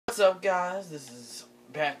up, guys? This is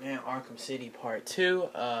Batman Arkham City Part 2.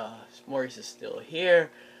 Maurice is still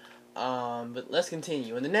here. But let's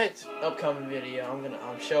continue. In the next upcoming video, I'm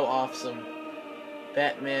gonna show off some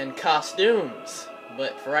Batman costumes.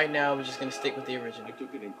 But for right now, we're just gonna stick with the original. I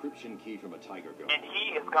took an encryption key from a tiger gun. And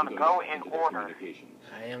he is gonna go in order.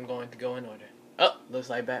 I am going to go in order. Oh, looks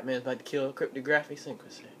like Batman's about to kill cryptographic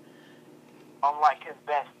synchronicity. Unlike his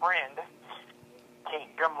best friend, King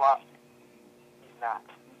Grimlock, he's not.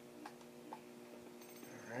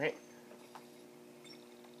 Alright.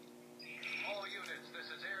 All units, this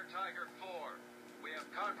is Air Tiger 4. We have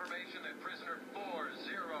confirmation that prisoner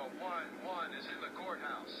 4011 is in the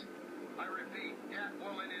courthouse. I repeat,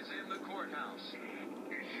 Catwoman is in the courthouse.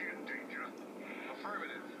 Is she in danger?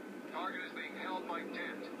 Affirmative. Target is being held by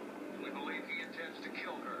Dent. We believe he intends to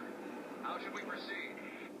kill her. How should we proceed?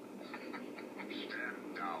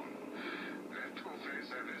 Stand down. Two-Face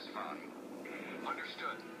and his fun.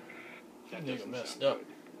 Understood. That nigga messed up.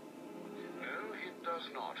 No, it does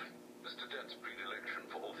not. Mr. Dent's predilection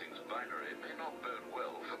for all things binary may not bode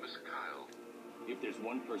well for Miss Kyle. If there's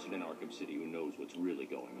one person in Arkham City who knows what's really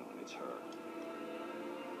going on, it's her.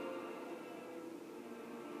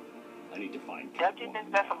 I need to find Don't you Catwoman.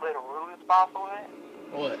 think that's a little rude as possible?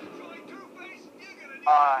 What?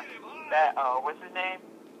 What's his name?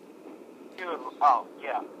 Dude, oh,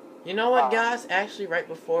 yeah. You know what, guys? Actually, right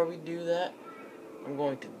before we do that, I'm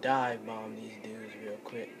going to dive bomb these dudes real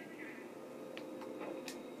quick.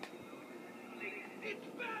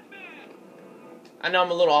 I know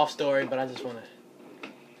I'm a little off story, but I just want to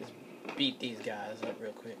just beat these guys up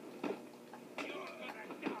real quick.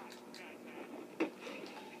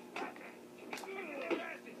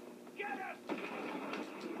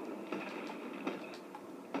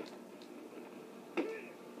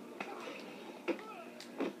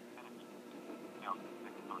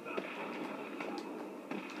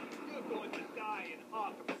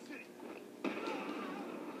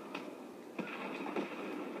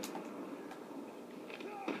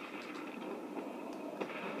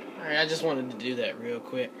 Alright, I just wanted to do that real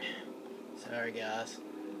quick. Sorry, guys.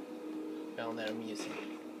 Found that amusing.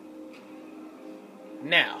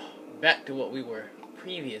 Now, back to what we were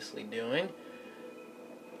previously doing.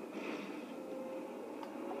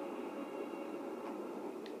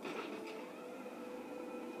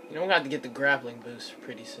 You know, we're going to have to get the grappling boost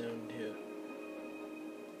pretty soon, too.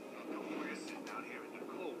 We're sitting out here in the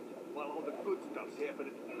cold while all the good stuff's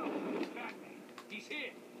happening. Batman, he's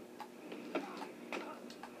here.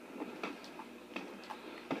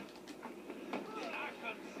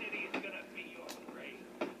 Arkham City is gonna be your grave.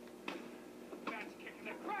 Bat's kicking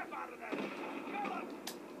the crap out of that. Kill him!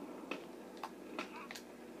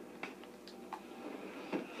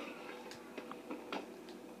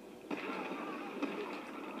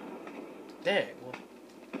 Dang, well.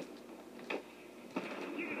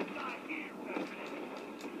 You're gonna die here, Batman.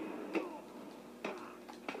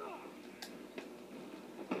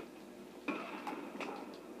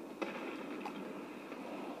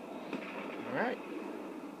 Alright.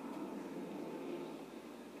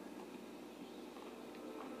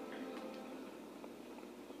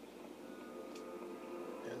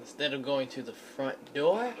 And instead of going to the front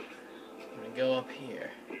door, I'm going to go up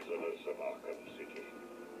here. Prisoners of Arkham City,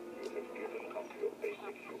 you have given up your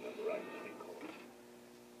basic human rights because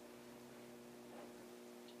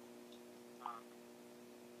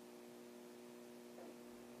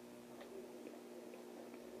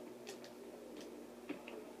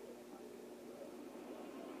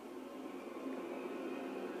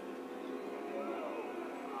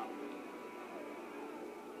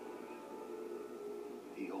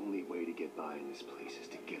the only way to get by in this place is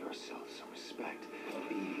to get ourselves some respect.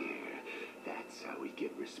 Be here. That's how we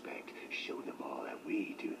get respect. Show them all that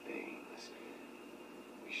we do things.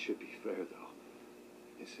 We should be fair, though.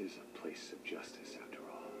 This is a place of justice, after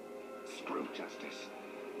all. Screw justice.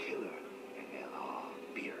 Kill her, and they'll all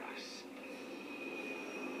fear us.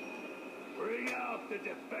 bring out the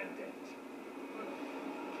defendant.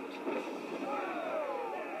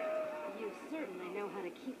 You certainly know how to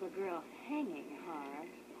keep a girl hanging hard.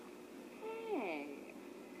 Hey,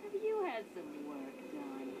 have you had some work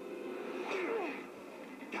done?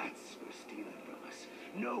 That's for stealing from us.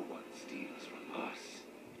 No one steals from us.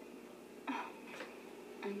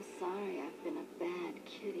 I'm sorry I've been a bad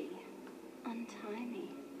kitty. Untie me,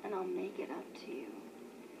 and I'll make it up to you.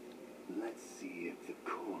 Let's see if the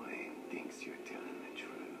coin thinks you're telling the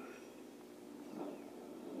truth.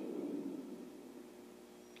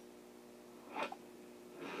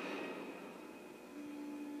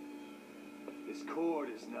 This court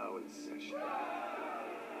is now in session.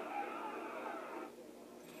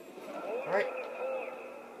 Alright.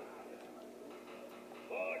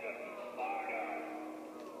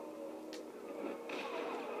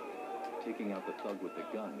 taking out the thug with the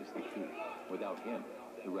gun is the key. Without him,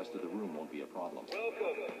 the rest of the room won't be a problem.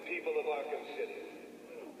 Welcome, people of Arkham City.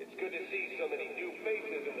 It's good to see so many new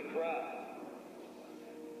faces in the crowd.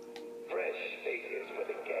 Fresh faces for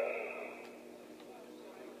the gang.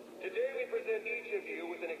 Today we present each of you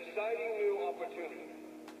with an exciting new opportunity.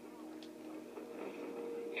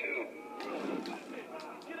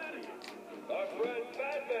 Our friend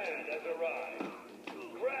Batman has arrived.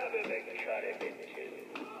 Grab him and cut him in two.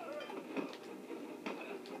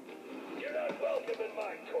 You're not welcome in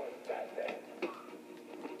my court, Batman.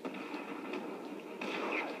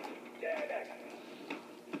 Damn it.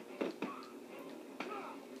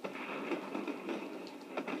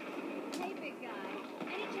 Hey, big guy.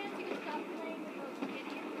 Any chance you can stop playing with those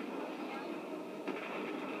idiots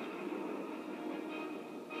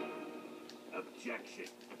and Objection.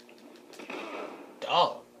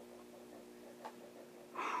 Dog.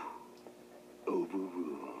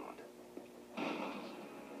 Overruled.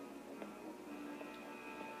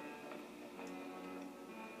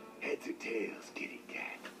 Heads or tails, kitty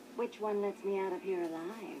cat? Which one lets me out of here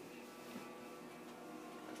alive?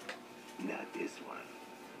 Not this one.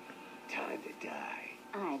 Time to die.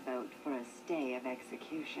 I vote for a stay of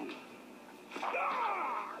execution.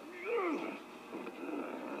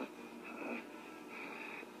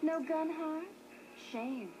 No gun harm?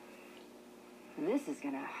 Shame. This is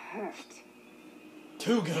gonna hurt.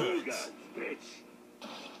 Two Two guns. guns, bitch.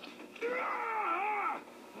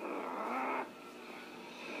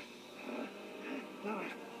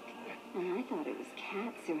 And I thought it was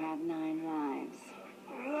cats who have 9 lives.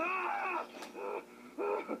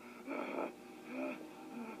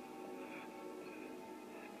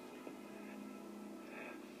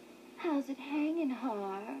 How's it hanging,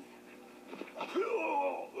 Harv?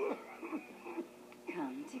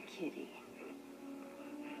 Come to Kitty.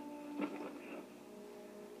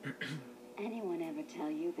 Anyone ever tell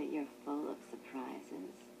you that you're full of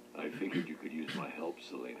surprises? I figured you could use my help,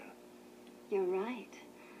 Selena. You're right.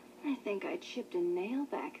 I think I chipped a nail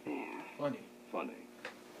back there. Funny. Funny.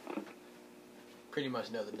 Pretty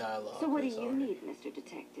much know the dialogue. So what do It's you already- need, Mr.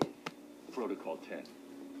 Detective? Protocol 10.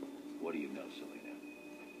 What do you know, Selena?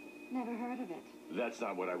 Never heard of it. That's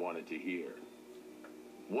not what I wanted to hear.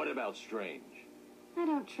 What about Strange? I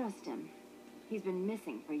don't trust him. He's been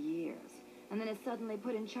missing for years, and then is suddenly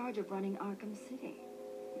put in charge of running Arkham City.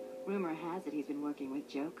 Rumor has it he's been working with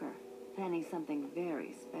Joker, planning something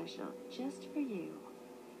very special just for you.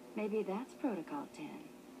 Maybe that's Protocol 10.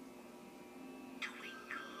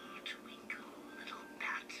 Twinkle, twinkle, little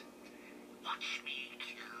bat. Watch me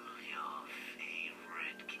kill your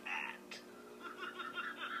favorite cat.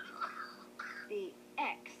 The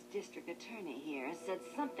ex-district attorney here said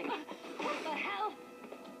something. What the hell?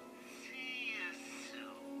 See you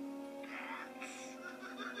soon, bats.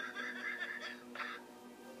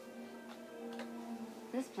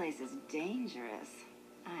 This place is dangerous.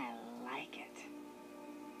 I like it.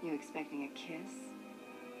 You expecting a kiss?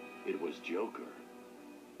 It was Joker.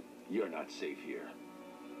 You're not safe here.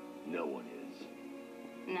 No one is.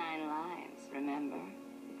 9 lives, remember?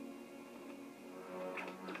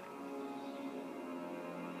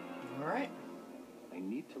 Alright. I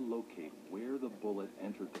need to locate where the bullet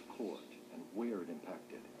entered the court and where it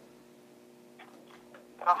impacted.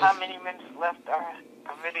 So how many minutes left are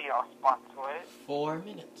the video sponsored? 4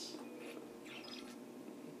 minutes.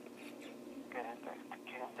 Good,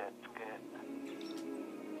 that's good.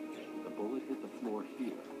 The bullet hit the floor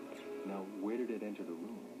here. Now, where did it enter the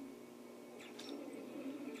room?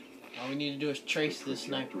 All we need to do is trace The this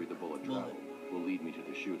sniper trajectory the bullet bullet. traveled will lead me to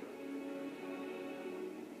the shooter.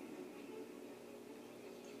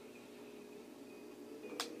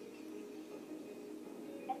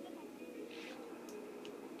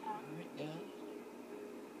 Alright, yeah.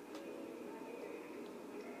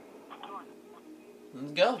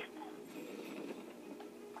 Let's go.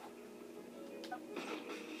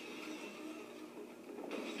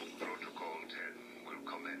 Protocol 10 will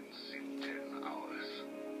commence in 10 hours.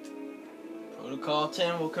 Protocol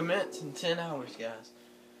 10 will commence in 10 hours, guys.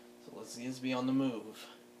 So let's be on the move.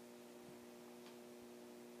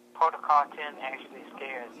 Protocol 10 actually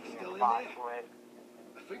scares you. Still in Sponsored.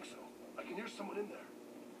 I think so. I can hear someone in there.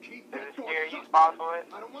 Keep Does that it door scare you, shut. Sponsored?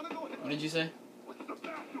 I don't want to go in. What did you say? What's the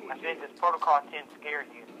bat doing I here? said, does Protocol 10 scare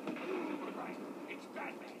you? Right. It's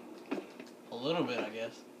Batman. A little bit, I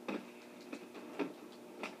guess.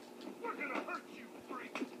 We're gonna hurt you,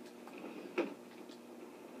 freak.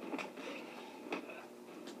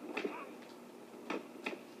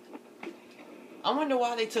 I wonder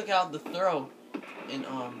why they took out the throw in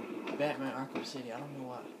Batman Arkham City. I don't know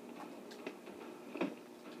why. You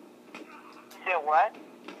said what?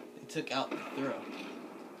 They took out the throw.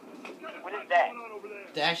 What is that?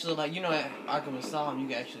 To actually, like, you know, at Arkham Asylum, you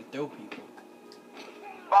can actually throw people.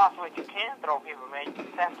 Boss, what you can throw people, man. You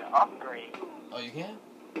just have to upgrade. Oh, you can?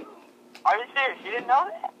 Are you serious? You didn't know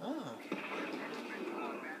that? Ah.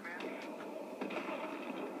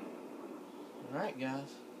 Alright,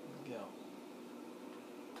 guys. Let's go.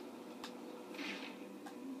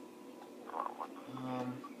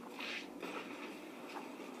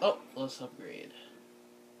 Oh, let's upgrade.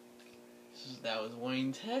 That was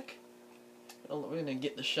Wayne Tech. Oh, we're gonna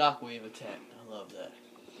get the shockwave attack. I love that.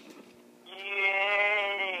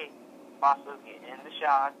 Yay! Boss is getting the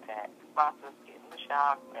shock pack. Boss is getting the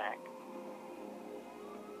shock pack.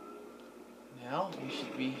 Now we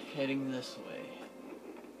should be heading this way.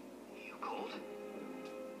 You cold?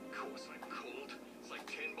 Of course I'm cold. It's like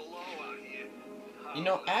 10 below out here. You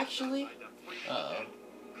know, actually,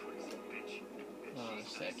 Crazy bitch. hold on a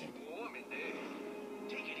second. Warm in there.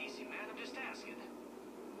 Take it easy, man. I'm just asking.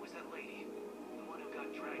 Who was that lady? The one who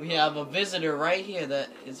got dragged. We have a visitor right here that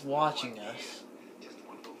is watching us. Just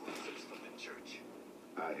one of the losers from the church.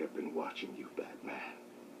 I have been watching you, Batman,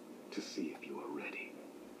 to see if you are ready.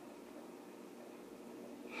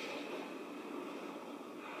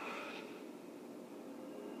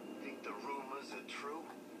 Think the rumors are true?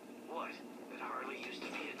 What? That Harley used to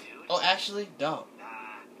be a dude? Oh, actually, don't.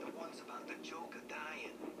 Nah, the ones about the Joker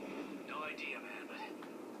dying. No idea, man,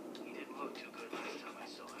 but he didn't look too good last time I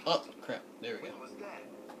saw him. Oh, crap. There we go. When was that?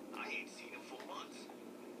 I ain't seen him for months.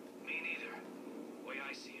 Me neither. Way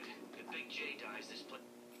I see it, if Big J dies, this place.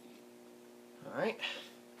 Alright.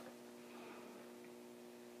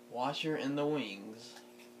 Watcher in the wings.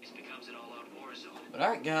 becomes an all-out war zone. But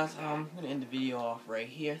alright, guys, I'm going to end the video off right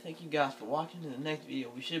here. Thank you guys for watching. In the next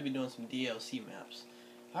video, we should be doing some DLC maps.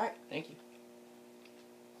 Alright, thank you.